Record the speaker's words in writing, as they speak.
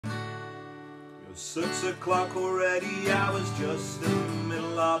It's 6 o'clock already, I was just in the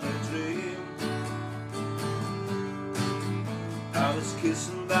middle of a dream. I was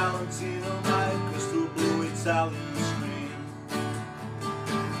kissing Valentino by a crystal blue Italian screen.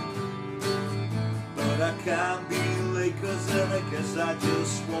 But I can't be late, cause then I guess I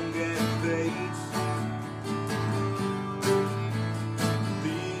just won't get paid.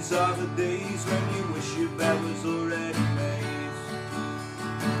 These are the days when you wish your bed was already made.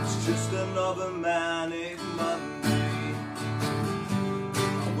 It's just another manic Monday.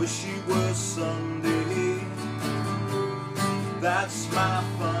 I wish it was Sunday. That's my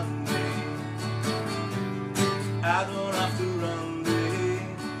fun day. I don't have to run day.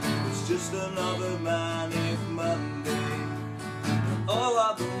 It's just another manic Monday. All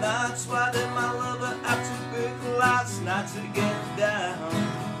of the nights, why did my lover have to pick last night to get down?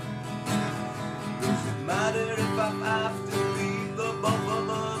 Does it matter if I have to leave the both of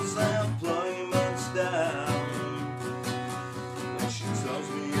us employments down? And she tells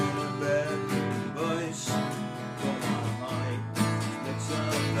me in a bedroom voice, come on honey, make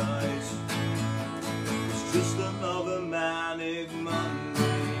some noise. It's just another manic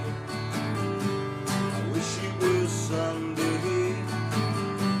Monday. I wish it was Sunday,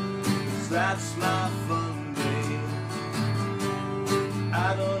 'cause that's my fun day.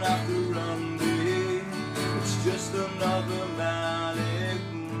 I don't have to run day. It's just another manic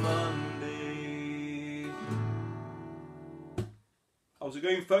Monday. How's it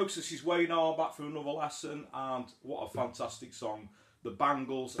going, folks? This is Wayne R, back for another lesson, and what a fantastic song, the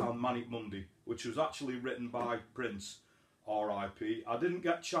Bangles-Manic Monday, which was actually written by Prince, R.I.P. I didn't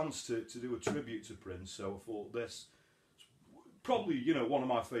get a chance to do a tribute to Prince, so I thought this probably, you know, one of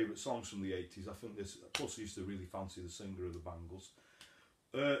my favourite songs from the 80s. I think this, plus I used to really fancy the singer of the Bangles.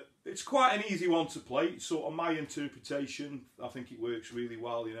 It's quite an easy one to play. It's sort of my interpretation. I think it works really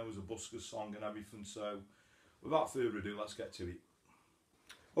well, you know, as a busker song and everything. So without further ado, let's get to it.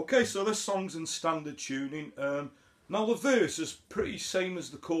 Okay, so this song's in standard tuning. Now the verse is pretty same as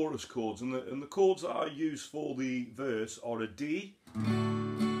the chorus chords, and the chords that I use for the verse are a D.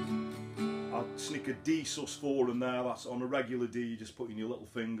 I'll sneak a D sus4 in there. That's on a regular D. You're just putting your little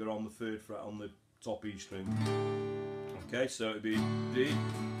finger on the 3rd fret on the top E string. Okay, so it'd be D,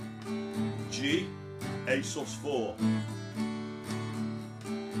 G, A sus4.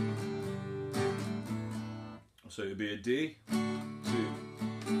 So it'd be a D, 2.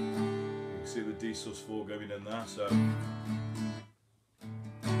 You can see the D sus4 going in there. So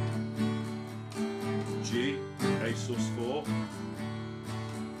G, A sus4.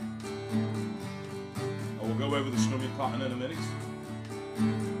 And we'll go over the strumming pattern in a minute.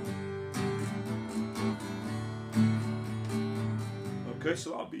 Okay,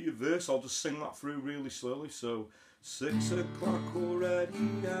 so that'll be your verse. I'll just sing that through really slowly. So 6 o'clock already,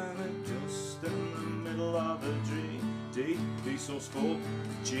 and I'm just in the middle of a dream. D, B sus4,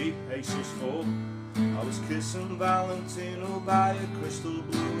 G, A sus4. I was kissing Valentino by a crystal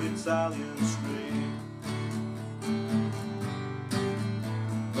blue Italian screen.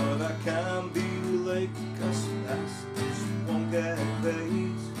 But I can't be late, 'cause I just won't get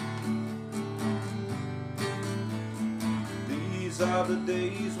paid. These are the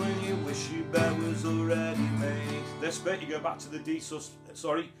days when you wish your bed was already made. This bit, you go back to the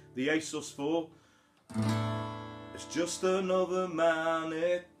the A sus4. It's just another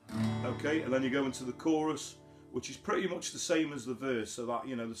manic. Okay, and then you go into the chorus, which is pretty much the same as the verse, so that,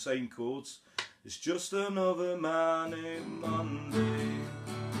 you know, the same chords. It's just another manic Monday.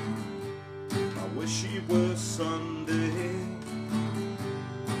 I wish it was Sunday.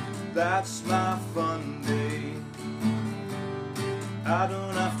 That's my fun day. I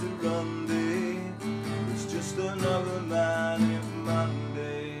don't have to run day. It's just another manic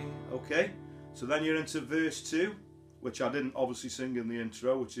Monday. Okay, so then you're into verse 2, which I didn't obviously sing in the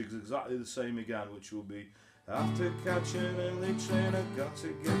intro, which is exactly the same again, which will be, after catching an early train, I got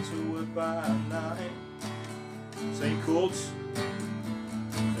to get to work by 9. Same chords.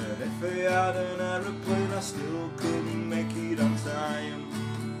 And if I had an aeroplane, I still couldn't make it on time.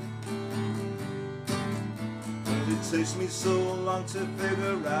 It takes me so long to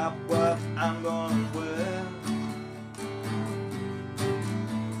figure out what I'm gonna wear.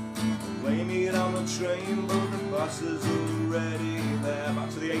 Lay me on the train, but the bus is already there. Back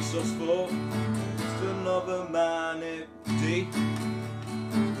to the A sus4. Just another manic D.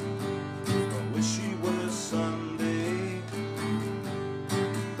 I wish it was Sunday.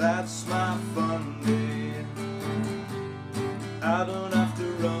 That's my fun day. I don't have to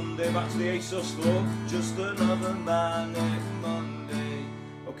run day. Back to the A sus4. Just another manic Monday.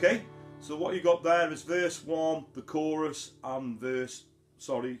 Okay, so what you got there is verse 1, the chorus, and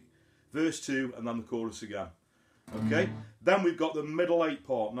verse 2, and then the chorus again. Okay, then we've got the middle 8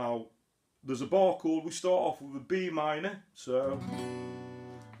 part. Now, there's a bar chord. We start off with a B minor, so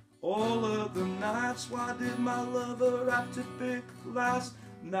all of the nights, why did my lover have to pick last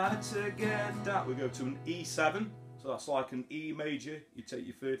night to get that? We go to an E7, so that's like an E major. You take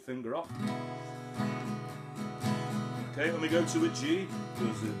your third finger off. Okay, then we go to a G.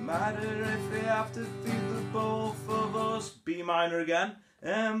 Does it matter if we have to feed the both of us? B minor again.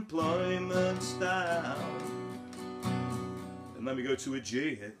 Employment style. And then we go to a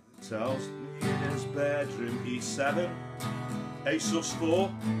G. It tells me in his bedroom. E7. A sus4.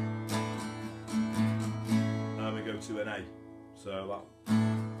 And we go to an A. So that.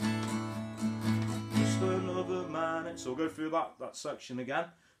 Just another man. So we'll go through that section again.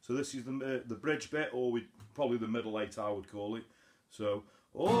 So this is the bridge bit, or probably the middle 8 I would call it. So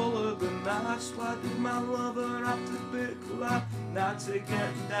all of the nights, why did my lover have to pick last night to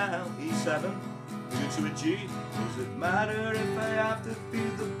get down? E7, go to a G. Does it matter if I have to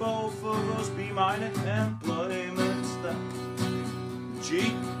feed the both of us? B minor, employment style.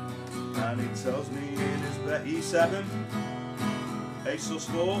 G, and he tells me in his bed. E7, A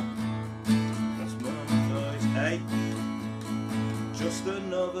sus4. That's my noise. A. Just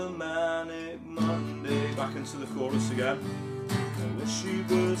another manic Monday. Back into the chorus again. I wish it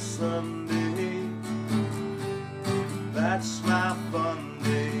was Sunday. That's my fun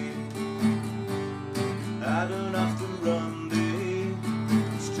day. I don't have to run day.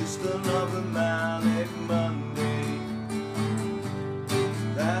 It's just another manic Monday.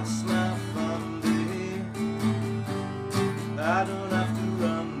 That's my fun day. I don't have to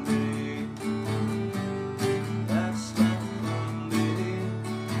run day.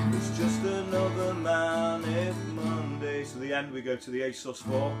 Manic Monday. So the end we go to the A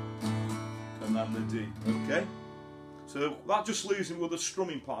sus4 and then the D. Okay, so that just leaves him with a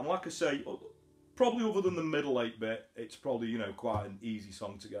strumming pattern. Like I say, probably other than the middle 8 bit, it's probably, you know, quite an easy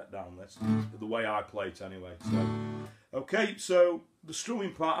song to get down. That's the way I play it anyway. So okay, so the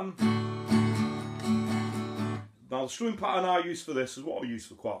strumming pattern. Now the strumming pattern I use for this is what I use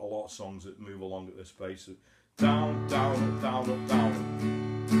for quite a lot of songs that move along at this pace. So down, down, up, down, up, down, up.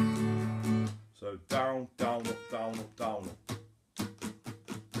 So down, down, up, down, up, down, up.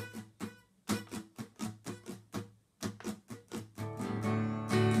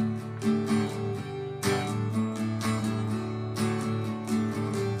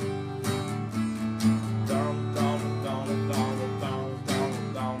 Down, down, up, down, up, down, up, down, down,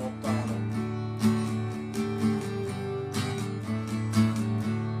 up, down, up, down, up.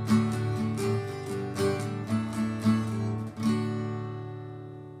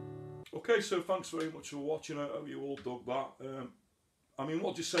 Okay, so thanks very much for watching. I hope you all dug that. I mean,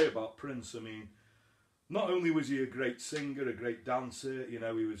 what do you say about Prince? I mean, not only was he a great singer, a great dancer, you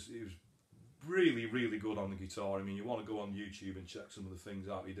know, he was really, really good on the guitar. I mean, you want to go on YouTube and check some of the things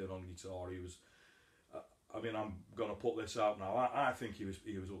out he did on guitar. He was, I mean, I'm going to put this out now. I think he was up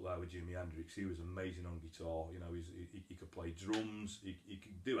there with Jimi Hendrix. He was amazing on guitar. You know, he could play drums. He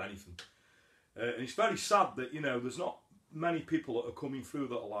could do anything. And it's very sad that, you know, there's not many people that are coming through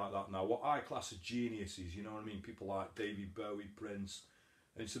that are like that now. What I class as geniuses, you know what I mean? People like David Bowie, Prince.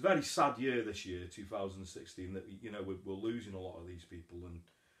 And it's a very sad year this year, 2016, that, you know, we're losing a lot of these people. And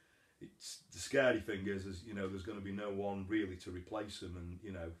it's the scary thing is, you know, there's going to be no one really to replace them. And,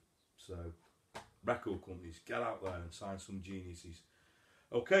 you know, so record companies, get out there and sign some geniuses.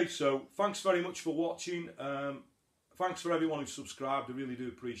 Okay, so thanks very much for watching. Thanks for everyone who subscribed. I really do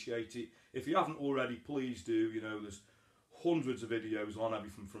appreciate it. If you haven't already, please do. You know, there's hundreds of videos on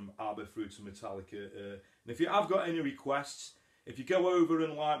everything from ABBA through to Metallica. And if you have got any requests, if you go over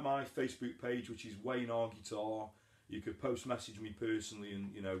and like my Facebook page, which is Wayne R Guitar, you could post message me personally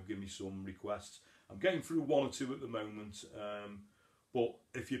and, you know, give me some requests. I'm getting through 1 or 2 at the moment, but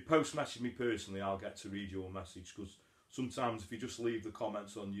if you post message me personally, I'll get to read your message, because sometimes if you just leave the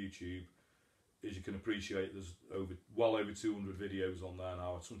comments on YouTube, as you can appreciate, there's well over 200 videos on there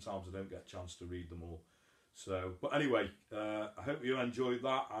now. Sometimes I don't get a chance to read them all. So, but anyway, I hope you enjoyed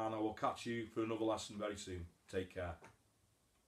that, and I will catch you for another lesson very soon. Take care.